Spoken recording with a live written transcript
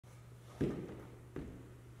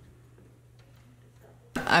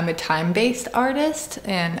I'm a time-based artist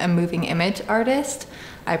and a moving image artist.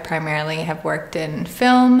 I primarily have worked in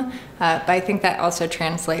film, but I think that also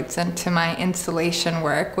translates into my installation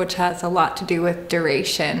work, which has a lot to do with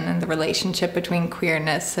duration and the relationship between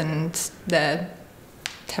queerness and the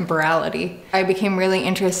temporality. I became really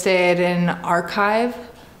interested in archive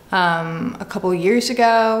a couple years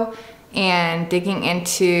ago and digging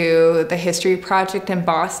into the History Project in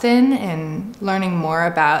Boston and learning more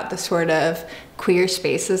about the sort of queer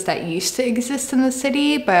spaces that used to exist in the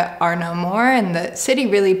city but are no more, and the city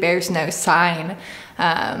really bears no sign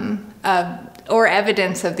or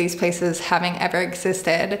evidence of these places having ever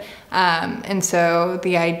existed. And so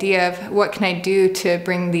the idea of what can I do to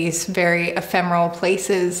bring these very ephemeral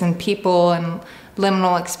places and people and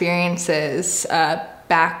liminal experiences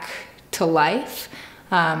back to life,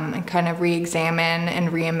 and kind of re-examine and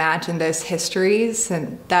reimagine those histories.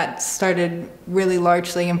 And that started really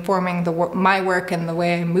largely informing my work, and the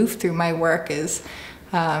way I move through my work is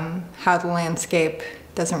how the landscape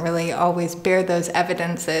doesn't really always bear those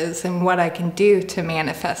evidences, and what I can do to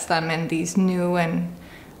manifest them in these new and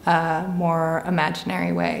more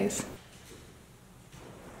imaginary ways.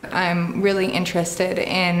 I'm really interested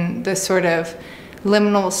in the sort of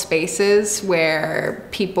liminal spaces where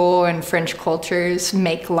people and fringe cultures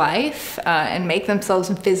make life and make themselves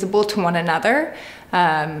visible to one another,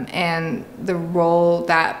 and the role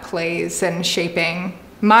that plays in shaping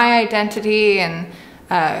my identity and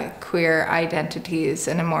queer identities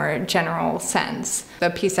in a more general sense.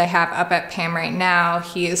 The piece I have up at PAAM right now,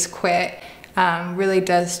 He Is Quit, really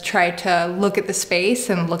does try to look at the space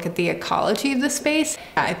and look at the ecology of the space.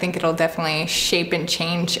 I think it'll definitely shape and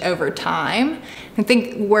change over time. I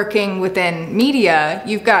think working within media,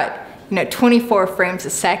 you've got 24 frames a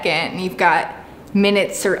second, and you've got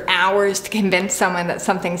minutes or hours to convince someone that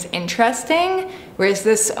something's interesting, whereas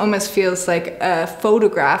this almost feels like a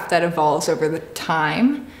photograph that evolves over the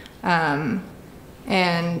time.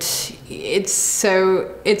 And it's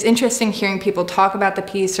interesting hearing people talk about the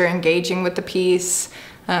piece or engaging with the piece,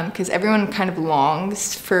 because everyone kind of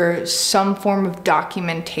longs for some form of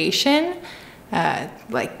documentation,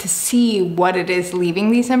 like to see what it is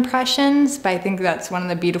leaving these impressions. But I think that's one of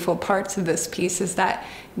the beautiful parts of this piece, is that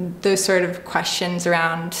those sort of questions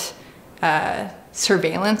around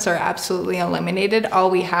surveillance are absolutely eliminated. All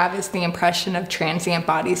we have is the impression of transient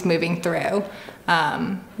bodies moving through.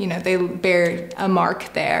 They bear a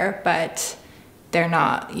mark there, but they're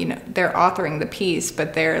not, they're authoring the piece,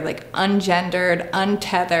 but they're like ungendered,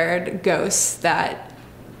 untethered ghosts that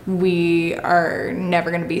we are never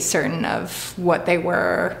going to be certain of what they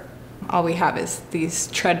were. All we have is these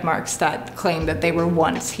tread marks that claim that they were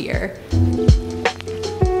once here.